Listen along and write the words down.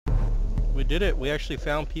We did it. We actually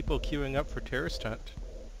found people queuing up for terrorist hunt.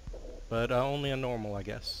 But only on normal, I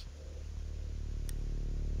guess.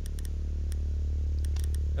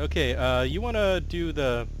 Okay, you want to do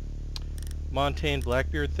the Montaigne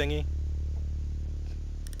Blackbeard thingy?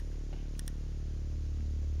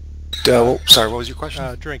 Sorry, what was your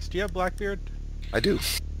question? Drinks. Do you have Blackbeard? I do.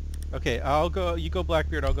 Okay, I'll go. You go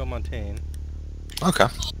Blackbeard. I'll go Montaigne. Okay.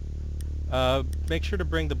 Make sure to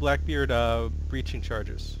bring the Blackbeard breaching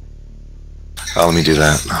charges. Let me do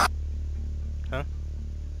that. Huh?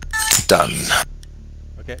 Done.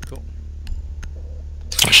 Okay, cool.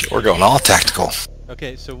 Oh, shit, we're going all tactical.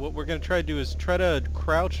 Okay, so what we're gonna try to do is try to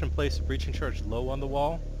crouch and place a breaching charge low on the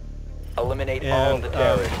wall. Eliminate all of the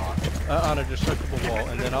terrorists. On a destructible wall,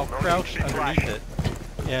 and then I'll crouch underneath it.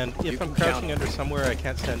 And if I'm crouching under somewhere I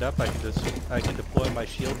can't stand up, I can deploy my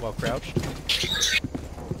shield while crouched.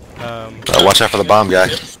 Watch out for the bomb guy.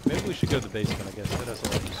 Maybe we should go to the basement, I guess. That has a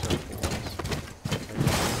lot of destructible ones.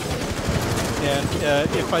 And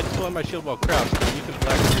if I deploy my shield while crouched, then you can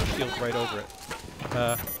black your shield right over it.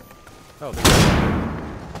 Oh,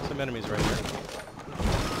 there's some enemies right here.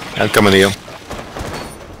 I'm coming to you.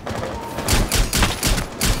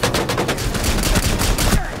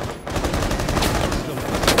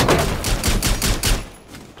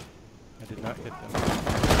 I did not hit them.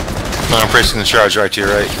 No, I'm placing the charge right to your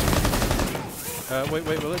right.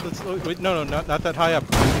 Wait, no, not that high up.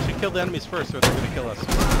 We should kill the enemies first, or they're gonna kill us.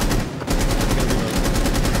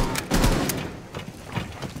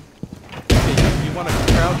 Okay, you want to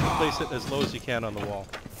crouch and place it as low as you can on the wall.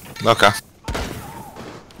 Okay.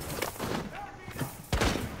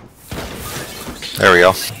 There we go.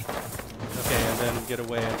 Okay, and then get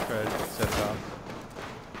away and try to set it off.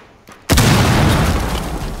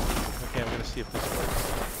 Okay, I'm gonna see if this works.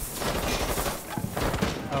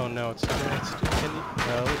 Oh no, it's can you,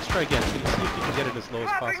 let's try again. Can you see if you can get it as low as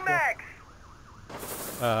possible?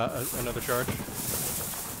 Another charge.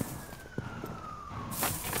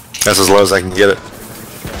 That's as low as I can get it.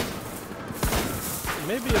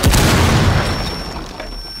 Maybe it'll...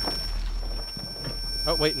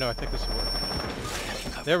 Oh wait, no, I think this will work.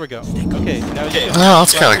 There we go. Okay, now you can... Oh,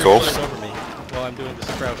 that's kind of cool. Over me while I'm doing this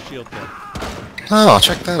crouch shield thing. Oh,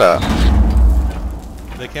 check that out.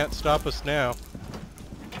 They can't stop us now.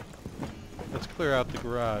 Let's clear out the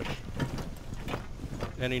garage.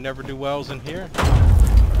 Any never-do-wells in here?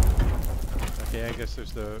 Okay, I guess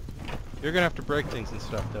there's the... You're gonna have to break things and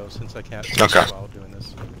stuff, though, since I can't do Okay. while doing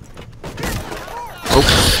this. Oh.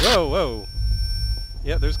 Whoa, whoa!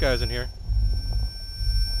 Yeah, there's guys in here.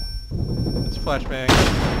 It's flashbang.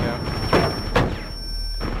 Yeah.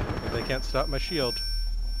 They can't stop my shield.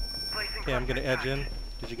 Okay, I'm gonna edge in.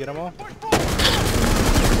 Did you get them all?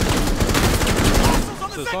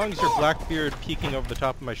 So as long as your Blackbeard peeking over the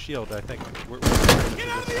top of my shield, I think we're good.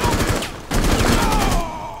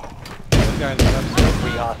 One guy in the left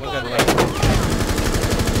side, one guy in the left.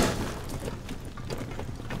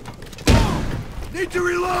 Need to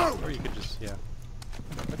reload! Or you could just, yeah.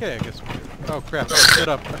 Okay, I guess we're good. Oh crap, sit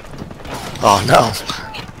up. Oh no.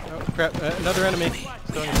 Oh crap, another enemy.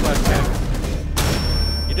 Throwing a flashbang.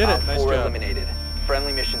 You did it, nice job. Eliminated.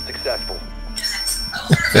 Friendly mission successful.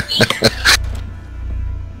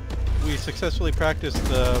 We successfully practiced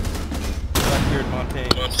the Blackbeard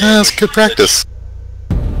Montaigne. Yeah, that's good practice.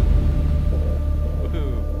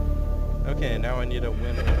 Woohoo. Okay, now I need a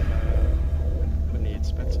win. Who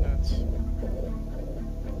needs Spetsnaz?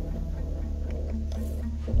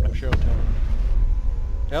 I'm sure I'll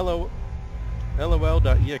tell him.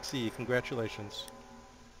 LOL.exe, congratulations.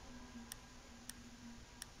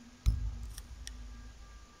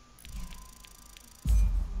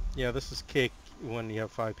 Yeah, this is cake when you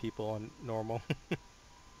have 5 people on normal.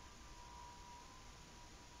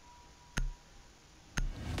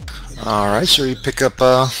 Alright, should we pick up,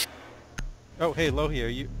 Oh, hey, Lohi, are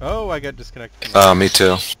you... Oh, I got disconnected. me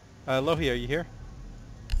too. Lohi, are you here?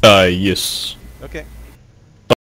 Yes. Okay.